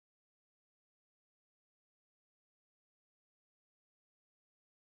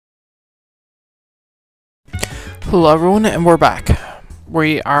Hello everyone, and we're back.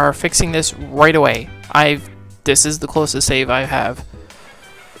 We are fixing this right away. This is the closest save I have.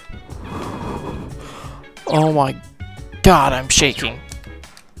 Oh my god, I'm shaking.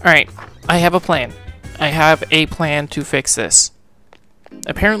 Alright, I have a plan. I have a plan to fix this.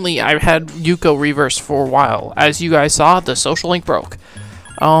 Apparently, I've had Yuko reverse for a while. As you guys saw, the social link broke.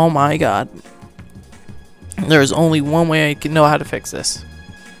 Oh my god. There's only one way I can know how to fix this.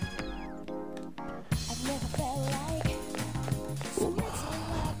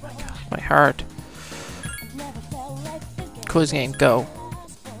 My heart. Quiz game, go.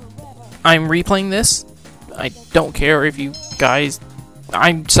 I'm replaying this. I don't care if you guys...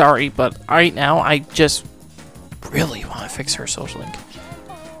 I'm sorry, but right now I just really want to fix her social link.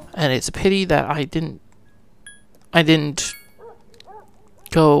 And it's a pity that I didn't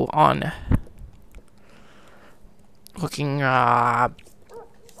go on looking... I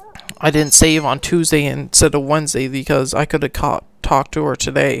didn't save on Tuesday instead of Wednesday because I could have talked to her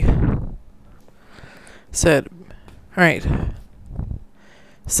today. Said, alright,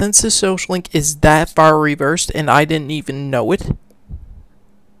 since the social link is that far reversed and I didn't even know it,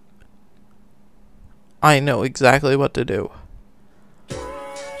 I know exactly what to do.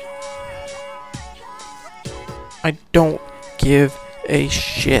 I don't give a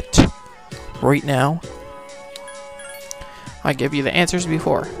shit right now. I give you the answers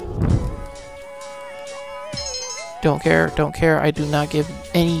before. Don't care, I do not give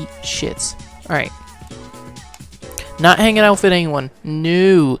any shits. Alright. Not hanging out with anyone.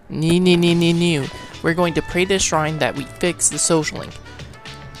 No. No. We're going to pray to the shrine that we fix the social link.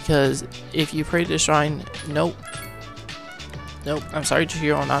 Because if you pray to the shrine... Nope. Nope. I'm sorry,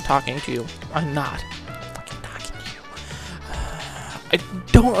 Chihiro, I'm not talking to you. I'm not fucking talking to you. I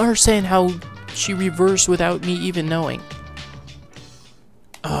don't understand how she reversed without me even knowing.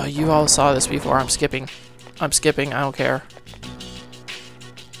 You all saw this before. I'm skipping. I don't care.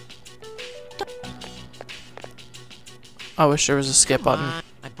 I wish there was a skip button.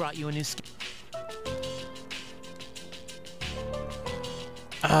 I brought you a new skip.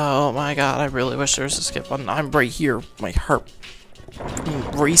 Oh my god, I really wish there was a skip button. I'm right here, my heart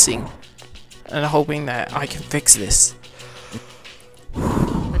racing and hoping that I can fix this.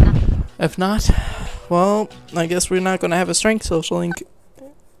 If not, well, I guess we're not gonna have a strength social link.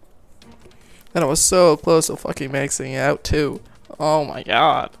 And I was so close to fucking maxing it out too. Oh my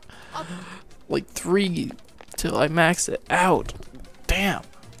god. Like 3 till I maxed it out. Damn.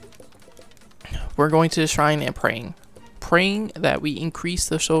 We're going to the shrine and praying. Praying that we increase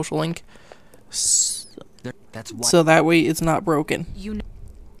the social link so that way it's not broken.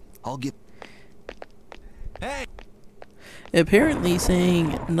 I'll get... Hey! Apparently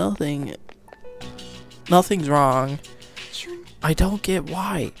saying nothing's wrong. I don't get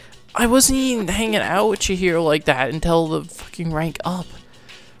why. I wasn't even hanging out with Chihiro like that until the fucking rank up.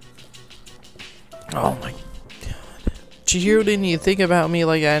 Oh my god. Chihiro didn't even think about me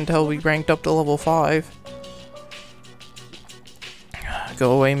like that until we ranked up to level 5.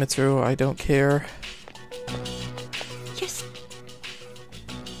 Go away, Mitsuru. I don't care. Yes.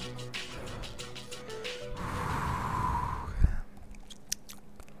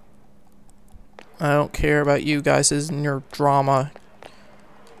 I don't care about you guys and your drama.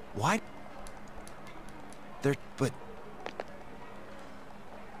 Why? But...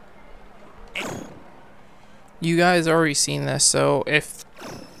 You guys already seen this, so if...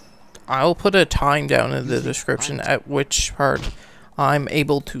 I'll put a time down in the description at which part I'm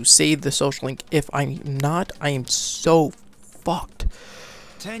able to save the social link. If I'm not, I am so fucked.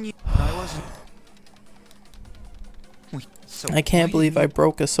 10 years... I wasn't... I can't believe I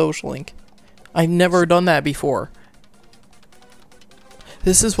broke a social link. I've never done that before.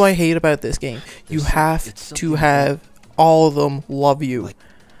 This is what I hate about this game. You have to have all of them love you.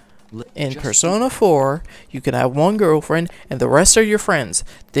 In Persona 4, you can have one girlfriend and the rest are your friends.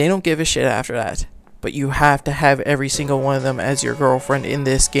 They don't give a shit after that. But you have to have every single one of them as your girlfriend in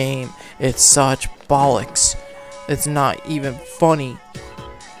this game. It's such bollocks. It's not even funny.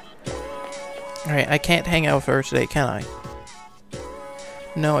 Alright, I can't hang out with her today, can I?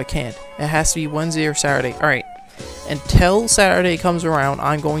 No, I can't. It has to be Wednesday or Saturday. Alright. Until Saturday comes around,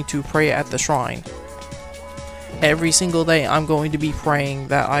 I'm going to pray at the shrine. Every single day, I'm going to be praying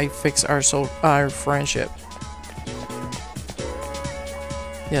that I fix our friendship.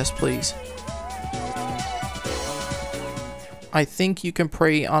 Yes, please. I think you can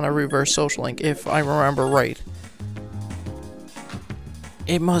pray on a reverse social link, if I remember right.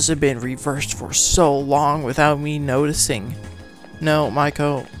 It must have been reversed for so long without me noticing. No,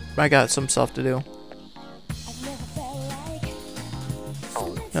 Maiko, I got some stuff to do.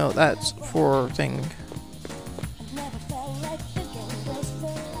 No, that's for thing.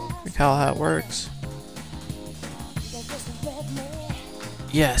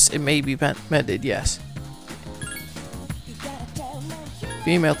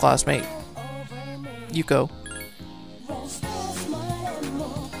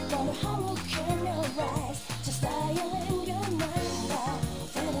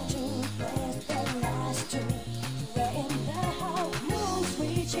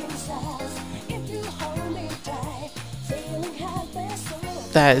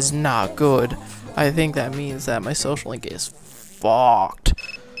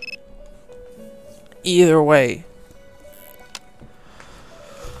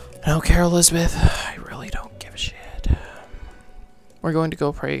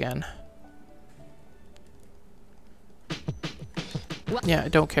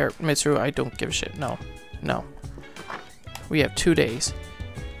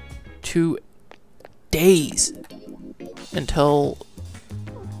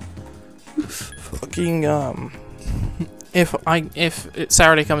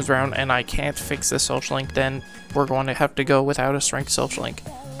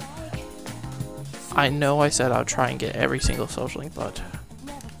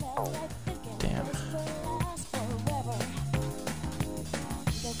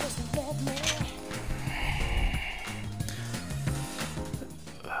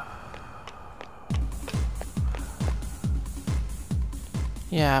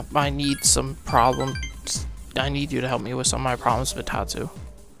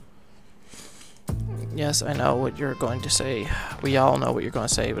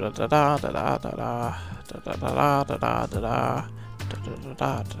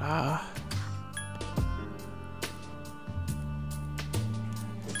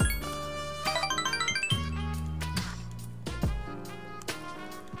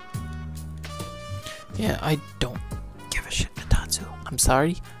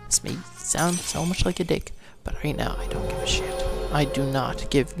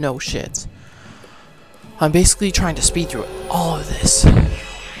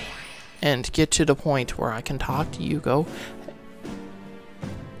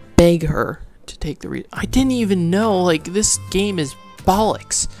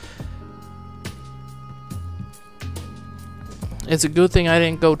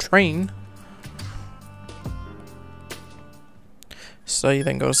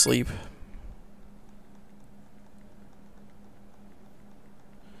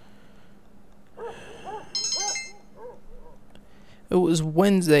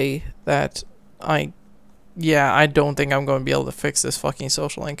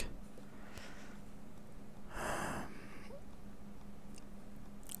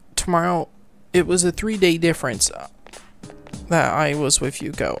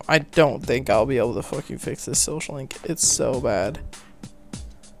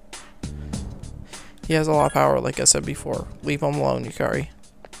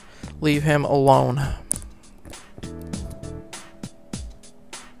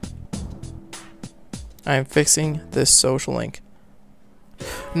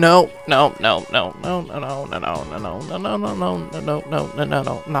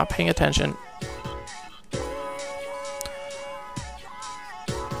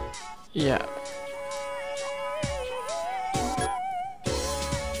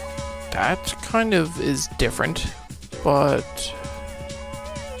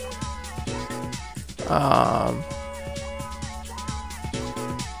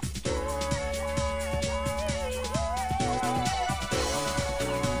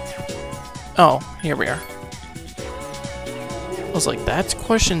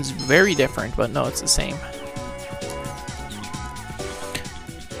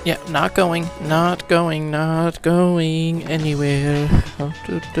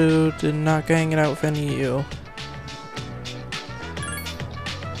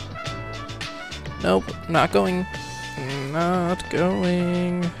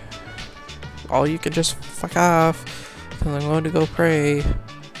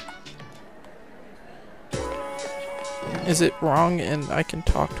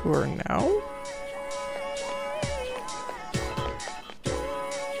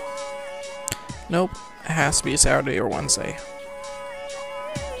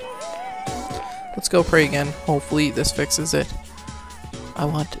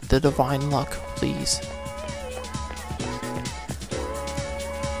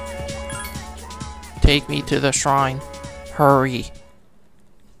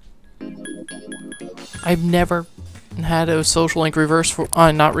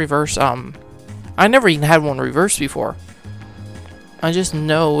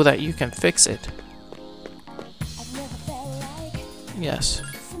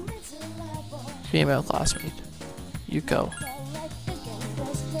 Female classmate. Yuko.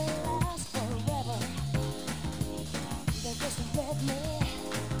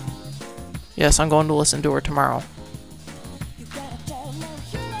 Yes, I'm going to listen to her tomorrow.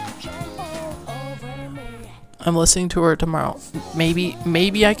 I'm listening to her tomorrow.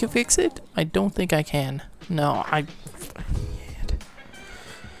 Maybe I can fix it? I don't think I can. No, I can't.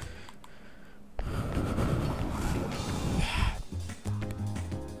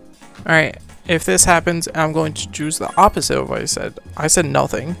 Alright, if this happens, I'm going to choose the opposite of what I said. I said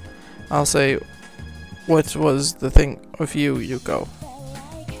nothing. I'll say, what was the thing of you, Yuko?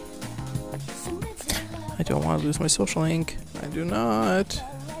 I don't want to lose my social link. I do not.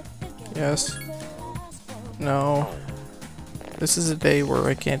 Yes. No. This is a day where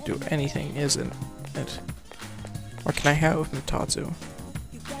I can't do anything, isn't it? What can I have with Mitatsu?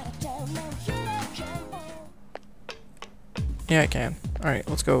 Yeah, I can. Alright,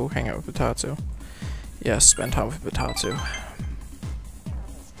 let's go hang out with Mitatsu. Yes, spend time with Mitatsu.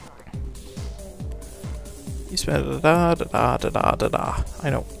 You spend da da da da da da da. I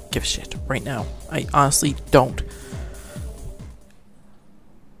don't give a shit right now. I honestly don't.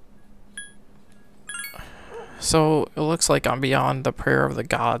 So, it looks like I'm beyond the prayer of the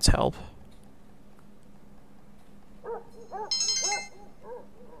gods' help.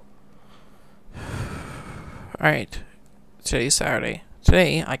 Alright. Today's Saturday.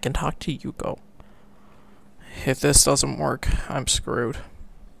 Today, I can talk to Yuko. If this doesn't work, I'm screwed.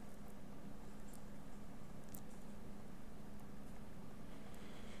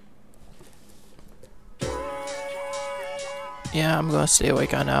 Yeah, I'm gonna stay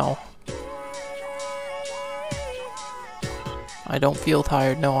awake, I know. I don't feel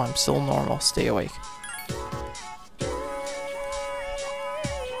tired. No, I'm still normal. Stay awake.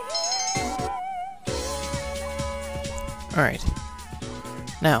 Alright.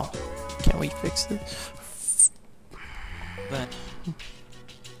 Now, can we fix this?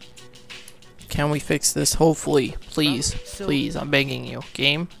 Can we fix this? Hopefully. Please. Please, I'm begging you.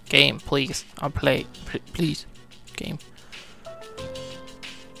 Game? Game, please. I'll play. Please. Game.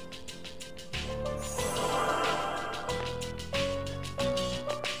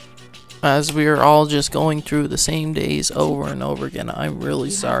 As we are all just going through the same days over and over again, I'm really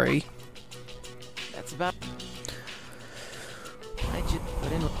sorry. That's about. I just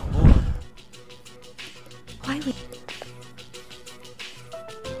put in more. Why would...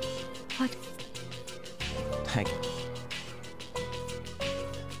 What? Heck.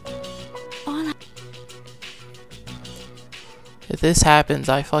 All I... If this happens,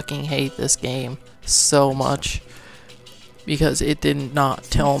 I fucking hate this game so much. Because it did not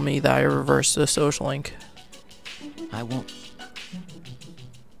tell me that I reversed the social link. I won't.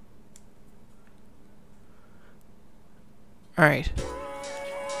 Alright.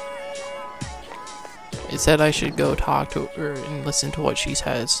 It said I should go talk to her and listen to what she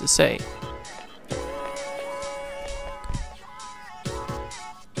has to say.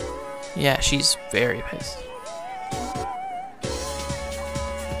 Yeah, she's very pissed.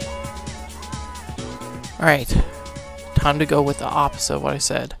 Alright. Time to go with the opposite of what I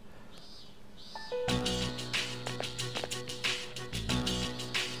said.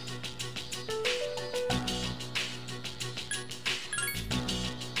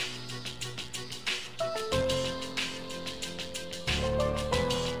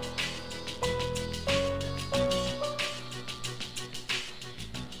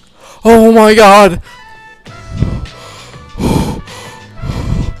 Oh my god!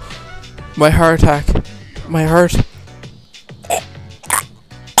 My heart attack. My heart.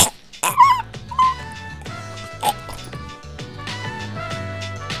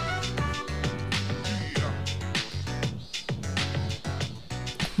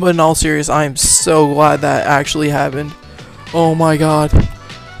 But in all seriousness, I am so glad that actually happened. Oh my god.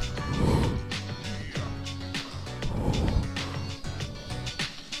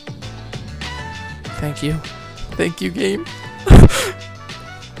 Thank you. Thank you, game.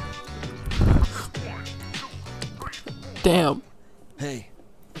 Damn. Hey.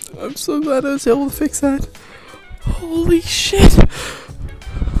 I'm so glad I was able to fix that. Holy shit.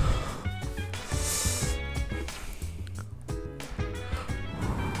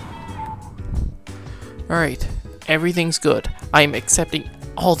 Alright, everything's good. I'm accepting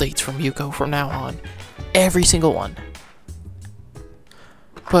all dates from Yuko from now on. Every single one.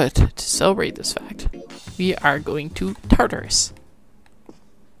 But to celebrate this fact, we are going to Tartarus.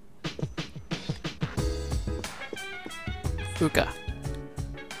 Fuka.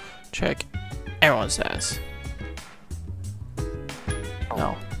 Check everyone's status.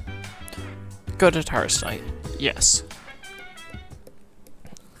 No. Go to Tartarus tonight. Yes.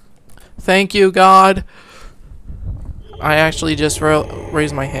 Thank you, God. I actually just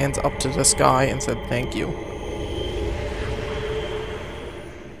raised my hands up to the sky and said thank you.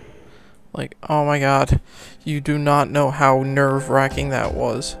 Like, oh my God. You do not know how nerve-wracking that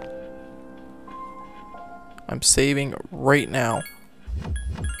was. I'm saving right now.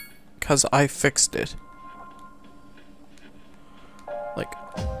 Because I fixed it. Like,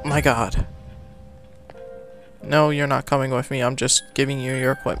 my God. No, you're not coming with me. I'm just giving you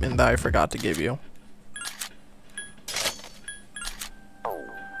your equipment that I forgot to give you.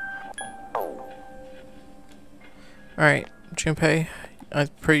 Alright, Junpei, I'm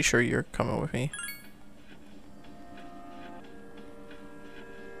pretty sure you're coming with me.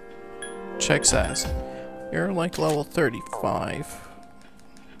 Check says, you're like level 35.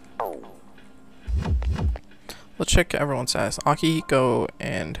 Let's check everyone's says. Akihiko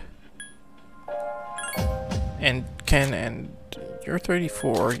and Ken, and you're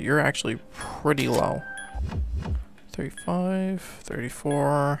 34. You're actually pretty low. 35,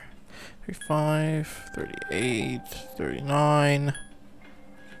 34, 35, 38, 39.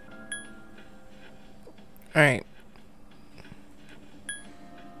 Alright.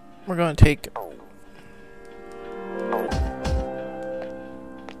 We're gonna take...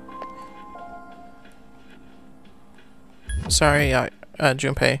 Sorry,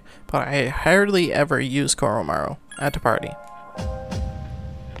 Junpei, but I hardly ever use Koromaru at the party.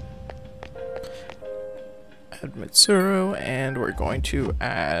 Add Mitsuru, and we're going to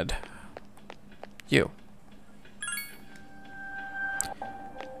add you.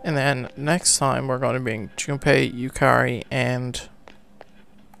 And then next time we're going to bring Junpei, Yukari, and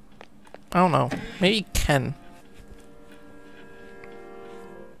I don't know, maybe Ken.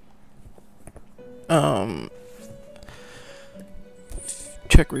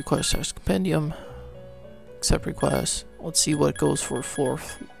 Check request as compendium. Accept request. Let's see what goes for floor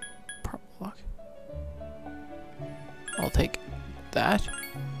block. I'll take that.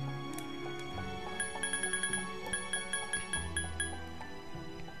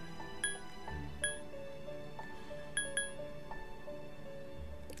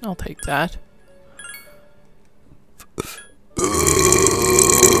 I'll take that.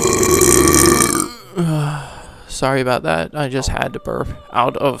 Sorry about that. I just had to burp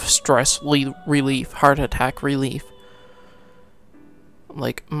out of stress relief, heart attack relief.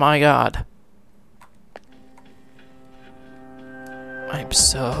 Like, my God. I'm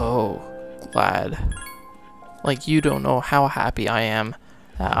so glad. Like, you don't know how happy I am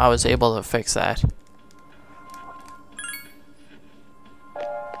that I was able to fix that.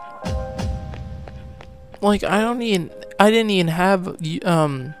 Like, I didn't even have,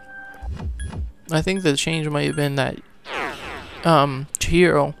 I think the change might have been that,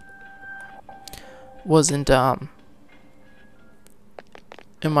 Chihiro wasn't, in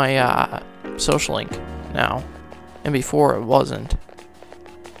my, social link now. And before it wasn't.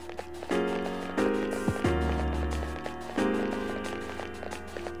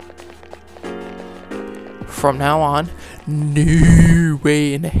 From now on, no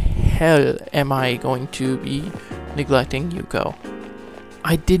way in hell am I going to be neglecting Yuko.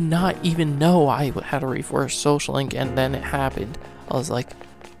 I did not even know I had a reverse social link, and then it happened. I was like,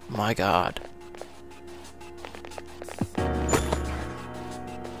 my God.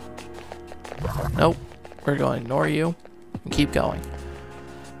 Nope. We're going to ignore you and keep going.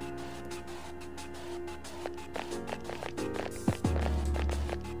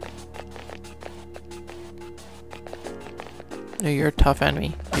 No, you're a tough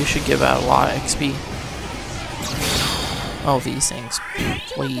enemy. You should give out a lot of XP. Oh, these things.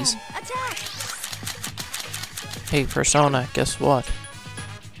 Please. Hey, Persona, guess what?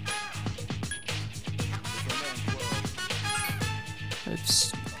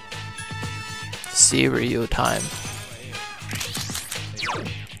 It's Seiryu time.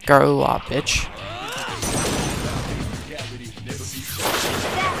 Grow up, bitch.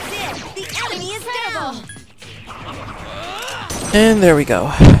 And there we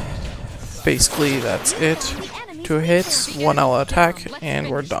go. Basically, that's it. 2 hits, 1 L attack, and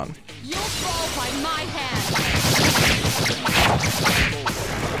we're done.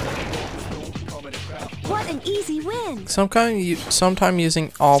 What an easy win! Sometimes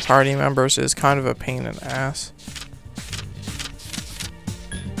using all party members is kind of a pain in the ass.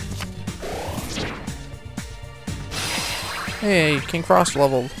 Hey, King Frost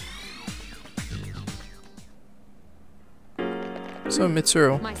leveled. So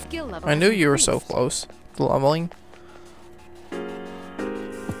Mitsuru, I knew you were so close to leveling.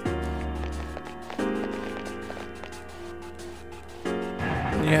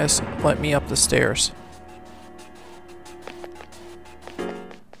 Yes, let me up the stairs.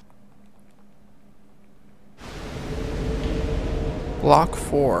 Block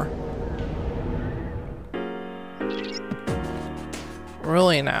 4.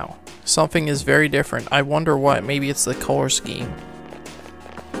 Really now? Something is very different. I wonder what. Maybe it's the color scheme.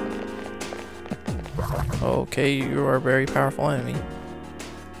 Okay, you are a very powerful enemy.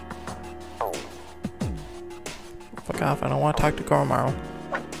 Fuck off, I don't want to talk to Koromaru.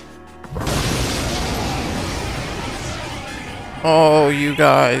 Oh, you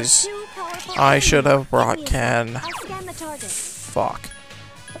guys. I should have brought Ken. I'll scan the target. Fuck.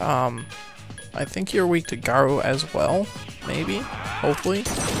 I think you're weak to Garou as well. Maybe? Hopefully?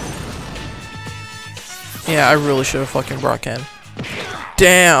 Yeah, I really should have fucking brought Ken.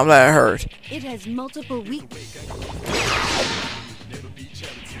 Damn, that hurt. It has multiple weak.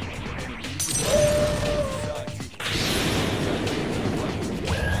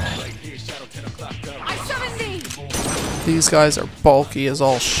 I summon thee! These guys are bulky as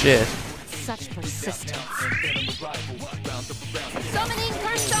all shit. Such persistence. Summoning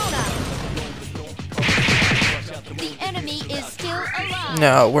Persona! The enemy is still alive!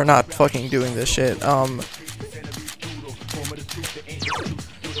 No, we're not fucking doing this shit.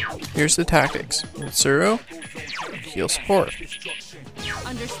 Here's the tactics. Mitsuru, heal support.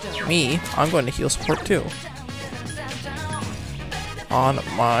 Understood. Me, I'm going to heal support too. On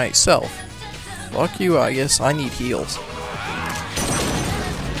myself. Fuck you, I guess I need heals.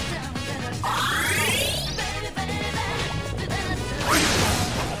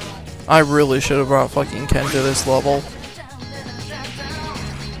 I really should have brought fucking Ken to this level.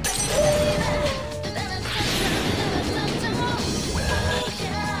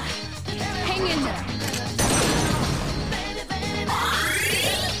 Hang in there.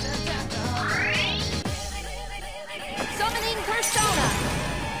 Summoning Persona!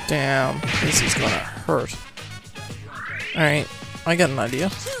 Damn, this is gonna hurt. Alright, I got an idea.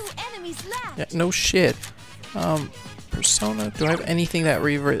 2 enemies left! Yeah, no shit. Persona, do I have anything that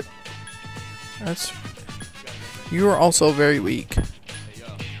That's... You are also very weak.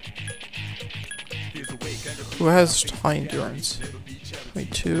 Who has high endurance?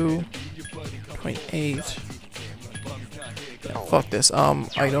 22... 28... Yeah, fuck this.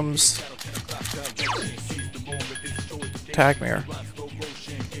 Items... Tag mirror.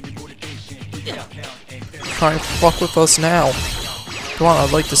 Try and fuck with us now. Come on,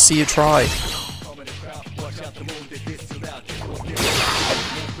 I'd like to see you try.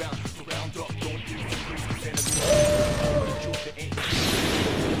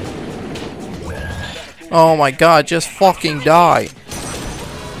 Oh my god, just fucking die.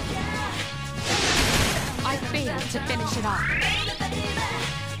 I failed to finish it off.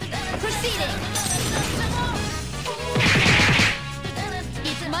 Proceeding!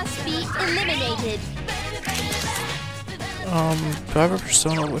 It must be eliminated. Do I have a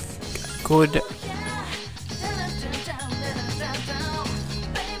persona with good...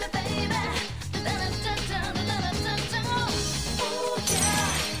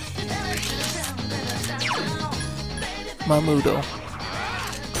 Mamudo.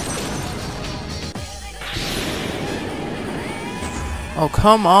 Oh,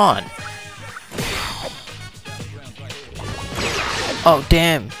 come on. Oh,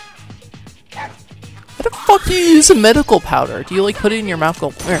 damn. How the fuck do you use a medical powder? Do you like put it in your mouth, go,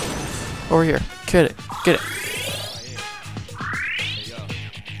 here, over here, get it, get it.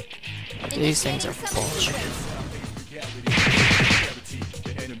 These things are bullshit.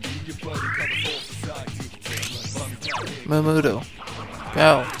 Mamudo.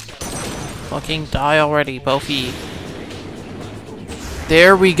 Go. Fucking die already, Bofi.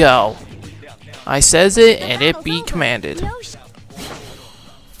 There we go. I says it and it be commanded.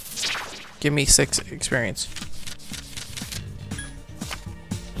 Give me 6 experience.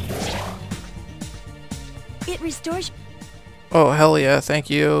 It restores. Oh, hell yeah. Thank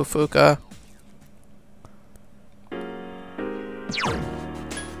you, Fuka.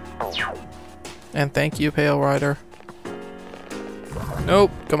 And thank you, Pale Rider.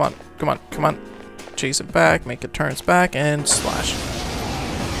 Nope. Come on. Come on. Come on. Chase it back. Make it turns back. And slash.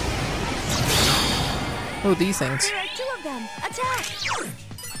 Oh, these things. There are 2 of them. Attack!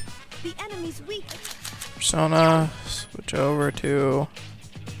 The enemy's weak. Persona. Switch over to...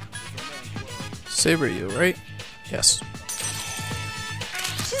 Saberyu, right? Yes.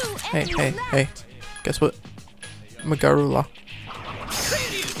 2 Hey, enemies hey, left. hey. Guess what? Magarula.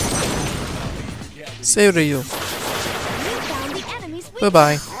 Saberyu. You found the enemy's weak.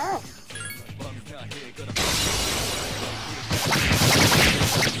 Bye-bye.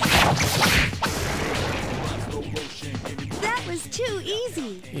 That was too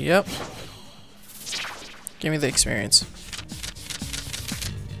easy. Yep. Give me the experience.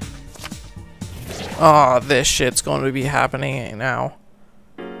 Oh, this shit's going to be happening now.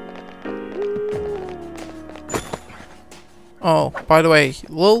 Oh, by the way,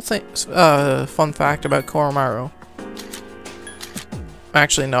 little things, fun fact about Koromaru.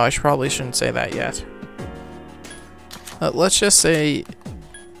 Actually, no, I probably shouldn't say that yet. Let's just say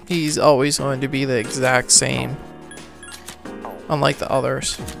he's always going to be the exact same, unlike the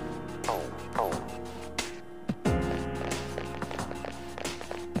others.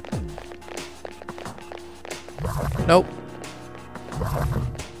 Nope.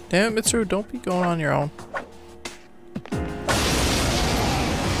 Damn it, Mitsuru, don't be going on your own.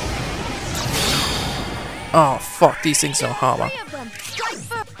 Oh, fuck, these things don't hama. Three of them. Strike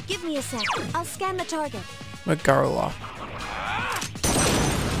first. Give me a sec. I'll scan the target. Megarla.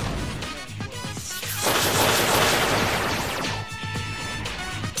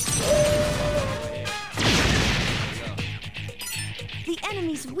 The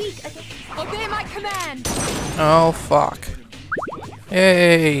enemy's weak. Obey my command. Oh, fuck.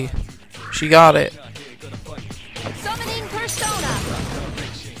 Hey, she got it. Summoning Persona.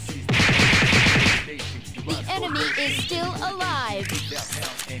 The enemy is still alive.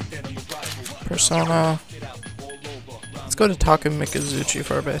 Persona. Let's go to Taka Mikazuchi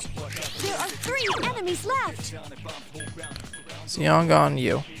for a bit. There are 3 enemies left. Xianga on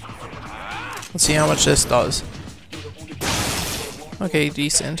you. Let's see how much this does. Okay,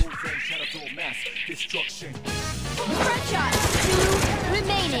 decent. Front shot. 2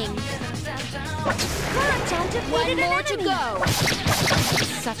 remaining. Karan-chan defeated an enemy. To go.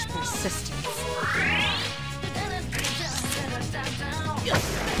 Such persistence.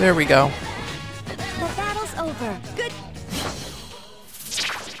 There we go. The battle's over. Good.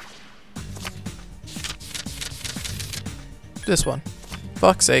 This one.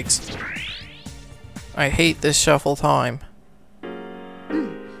 Fuck's sakes. I hate this shuffle time.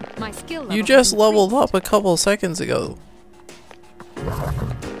 My skill You just leveled up a couple seconds ago.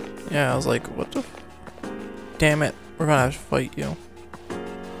 Yeah, I was like, what the f— damn it, we're gonna have to fight you.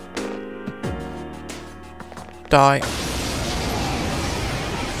 Die.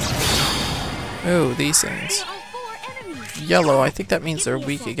 Ooh, these things. Yellow, I think that means they're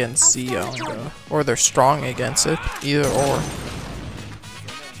weak against Xianga. Or they're strong against it. Either or.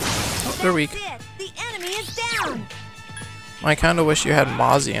 Oh, they're weak. The enemy is down. I kinda wish you had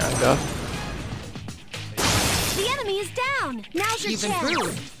Mazianga. The enemy is down. Now's your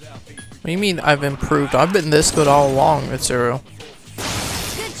chance. What do you mean I've improved? I've been this good all along, Mitsuru.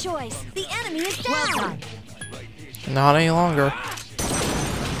 Good choice. The enemy is down. Not any longer.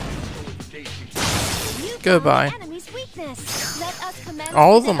 Goodbye.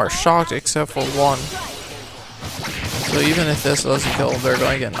 All of them are shocked except for one. So even if this doesn't kill them, they're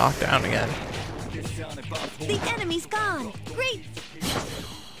going to get knocked down again. The enemy's gone. Great.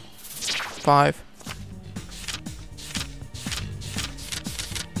 5.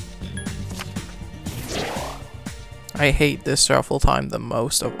 I hate this shuffle time the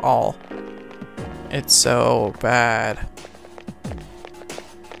most of all. It's so bad.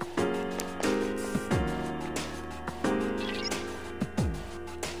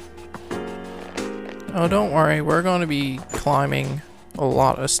 Oh, don't worry, we're going to be climbing a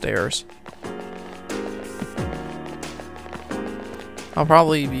lot of stairs. I'll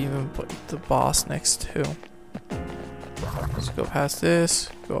probably even put the boss next too. Let's go past this,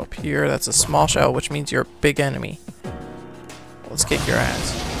 go up here. That's a small shell, which means you're a big enemy. Let's kick your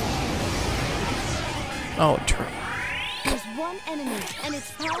ass. Oh, There's one enemy, and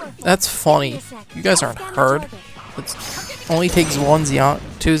it's powerful. that's funny. You guys aren't hurt. It only takes two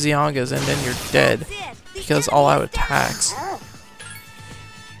Xiangas and then you're dead. Because all out attacks.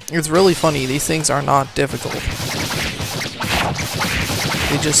 It's really funny, these things are not difficult.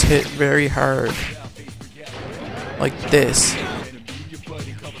 They just hit very hard. Like this.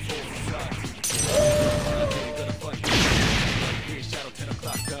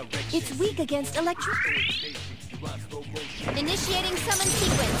 It's weak against electric. Initiating summon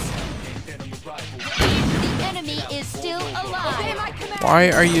sequence. The enemy is still alive.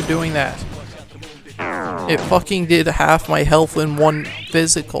 Why are you doing that? It fucking did half my health in one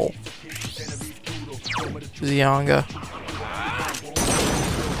physical. Xianga.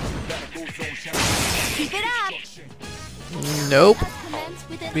 Keep it up. Nope.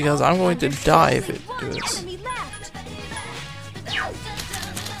 Because I'm going to die if it does.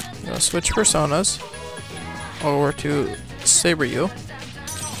 I'm gonna switch personas over to Saberyu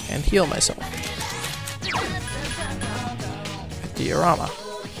and heal myself. Diorama.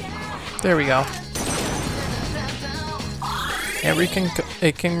 There we go. And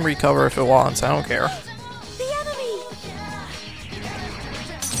it can recover if it wants, I don't care. The enemy.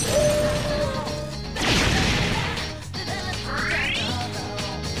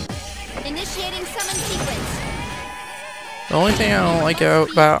 Initiating summon sequence. The only thing I don't like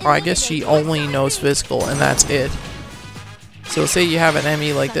about, I guess she only knows physical, and that's it. So say you have an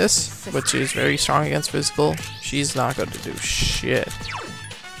enemy like this, which is very strong against physical, she's not going to do shit.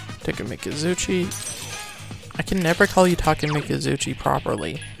 Takamikazuchi. I can never call you Takamikazuchi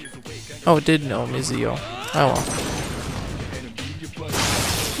properly. Oh, it did know Mizuo. Oh well.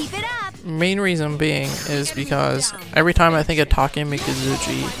 Keep it up. Main reason being is because every time I think of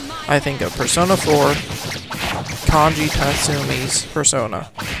Takamikazuchi, I think of Persona 4, Kanji Tatsumi's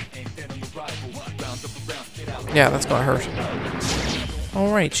Persona. Yeah, that's gonna hurt.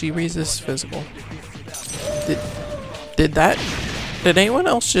 Alright, she resists physical. Did anyone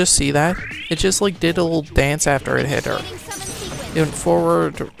else just see that? It just like did a little dance after it hit her. It went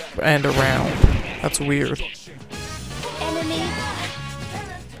forward and around. That's weird. Enemy.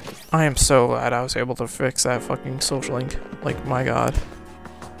 I am so glad I was able to fix that fucking social link. Like, my god.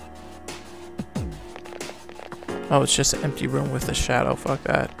 Oh, it's just an empty room with a shadow. Fuck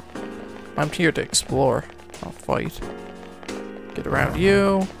that. I'm here to explore. I'll fight. Get around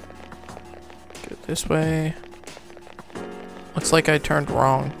you. Get this way. Looks like I turned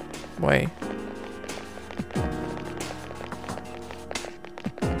wrong way.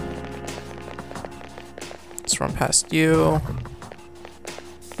 Let's run past you.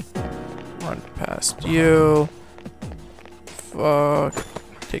 Run past you. Fuck.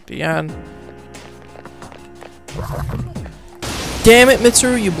 Take the end. Damn it,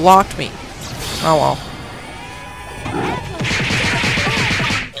 Mitsuru, you blocked me. Oh well.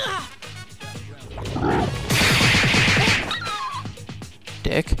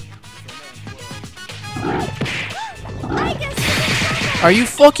 Dick. Are you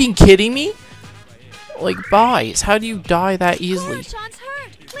fucking kidding me? Like, buys. How do you die that easily?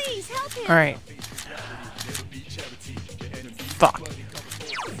 Alright. Fuck.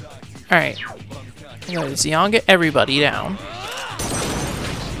 Alright. I'm gonna Xiong get everybody down.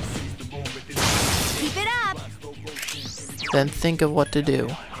 Keep it up. Then think of what to do.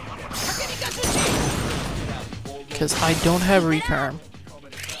 Because I don't have Recarm.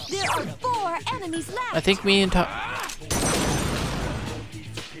 There are 4 enemies left. I think me and That's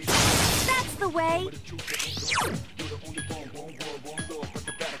the way.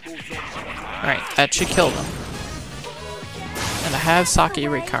 Alright, that should kill them. And I have Sake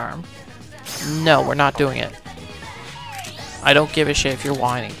Recarm. No, we're not doing it. I don't give a shit if you're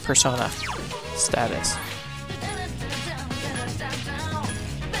whining. Persona status.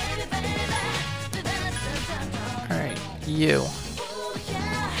 Alright, you.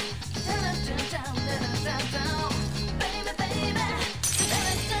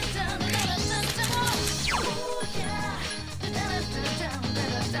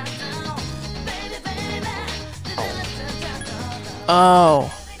 Oh.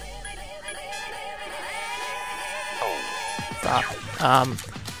 Fuck.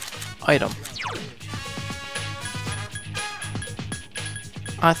 Item.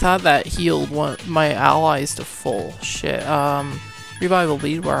 I thought that healed my allies to full. Shit. Revival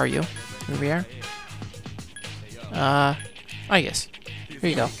lead, where are you? Here we are. I guess. Here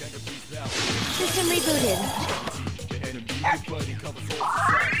you go. System rebooted.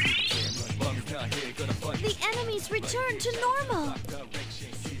 The enemies return to normal.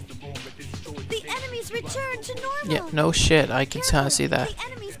 The enemies return to normal. Yeah, no shit. I can kind of see that. The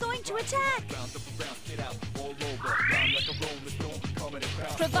enemy's going to attack.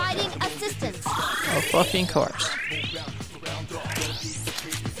 Providing assistance. Of fucking course.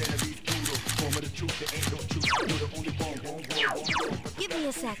 Give me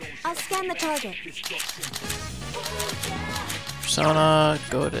a sec. I'll scan the target. Persona,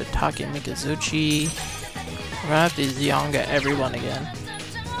 go to Takamikazuchi. We're gonna have to Xiong everyone again.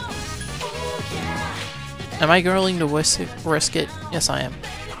 Am I willing to risk it? Yes, I am.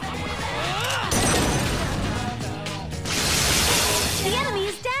 The enemy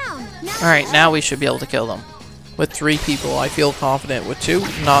is down. Alright, now we should be able to kill them. With 3 people, I feel confident. With 2,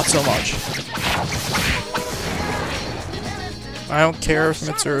 not so much. I don't care if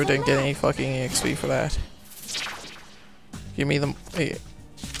Mitsuru didn't get any fucking EXP for that. Give me the... Hey.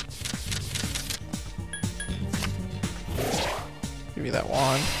 Give me that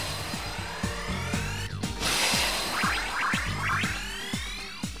wand.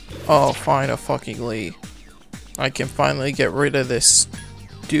 Oh, fine, a fucking Lee. I can finally get rid of this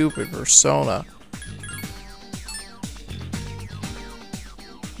stupid persona.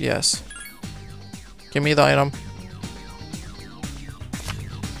 Yes. Give me the item.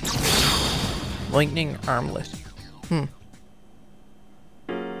 Lightning armlet.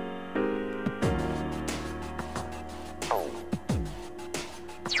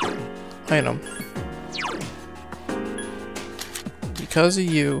 Item. Because of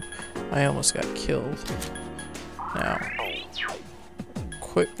you, I almost got killed. Now.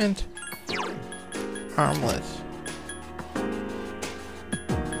 Equipment. Armlet.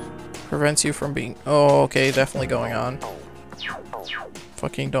 Prevents you from being... Oh, okay, definitely going on.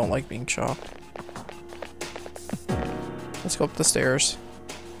 Fucking don't like being chopped. Let's go up the stairs.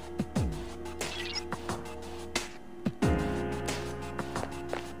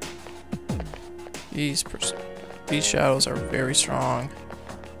 These shadows are very strong.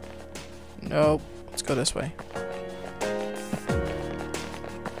 Nope. Let's go this way.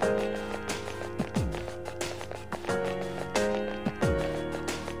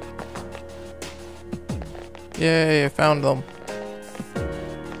 Yay, I found them.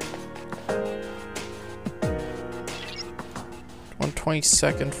 On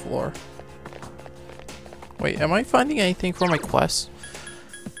 22nd floor. Wait, am I finding anything for my quest?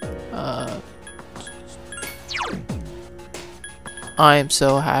 I am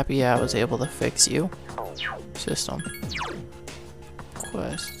so happy I was able to fix you. System.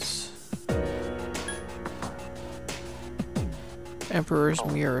 Quests. Emperor's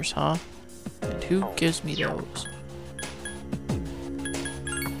Mirrors, huh? And who gives me those?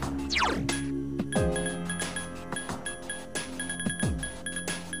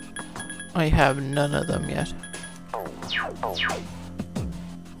 I have none of them yet.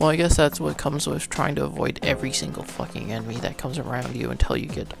 Well, I guess that's what comes with trying to avoid every single fucking enemy that comes around you until you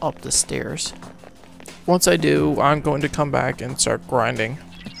get up the stairs. Once I do, I'm going to come back and start grinding.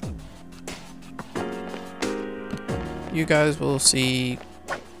 You guys will see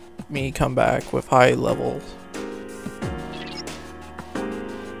me come back with high levels.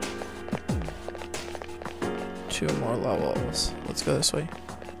 Two more levels. Let's go this way.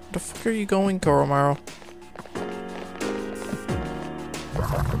 Where the fuck are you going, Koromaru?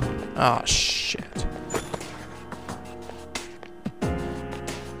 Ah, shit.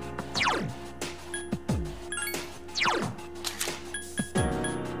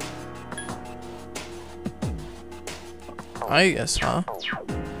 I guess, huh?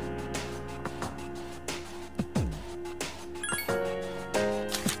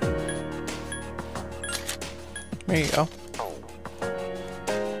 There you go.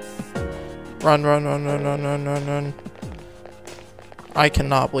 Run, run, run, run, run, run, run, run. I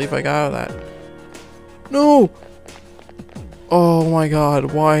cannot believe I got out of that. No! Oh my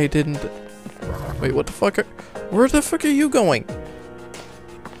god, why didn't... Wait, what the fuck are... Where the fuck are you going?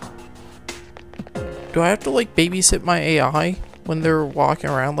 Do I have to, like, babysit my AI when they're walking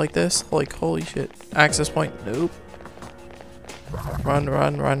around like this? Like, holy shit. Access point, nope. Run,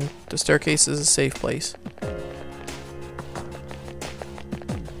 run, run. The staircase is a safe place.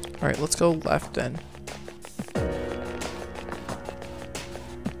 Alright, let's go left then.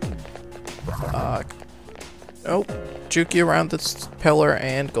 Oh, juke you around this pillar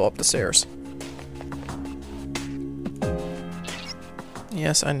and go up the stairs.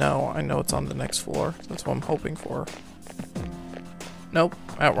 Yes, I know it's on the next floor. That's what I'm hoping for. Nope,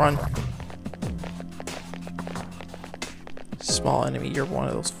 outrun. Small enemy, you're one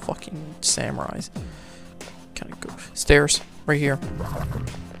of those fucking samurais. Can I go? Stairs, right here.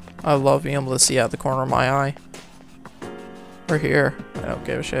 I love being able to see out the corner of my eye. We're here. I don't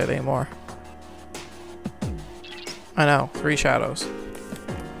give a shit anymore. I know, 3 shadows.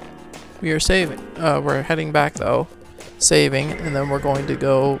 We are saving. We're heading back though. Saving, and then we're going to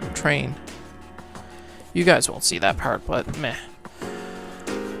go train. You guys won't see that part, but meh.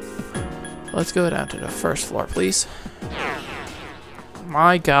 Let's go down to the first floor, please.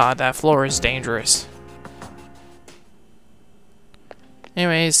 My god, that floor is dangerous.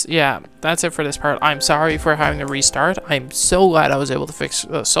 Anyways, yeah, that's it for this part. I'm sorry for having to restart. I'm so glad I was able to fix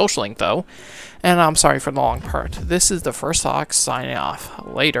Social Link, though. And I'm sorry for the long part. This is the First Fox signing off.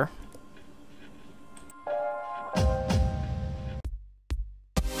 Later.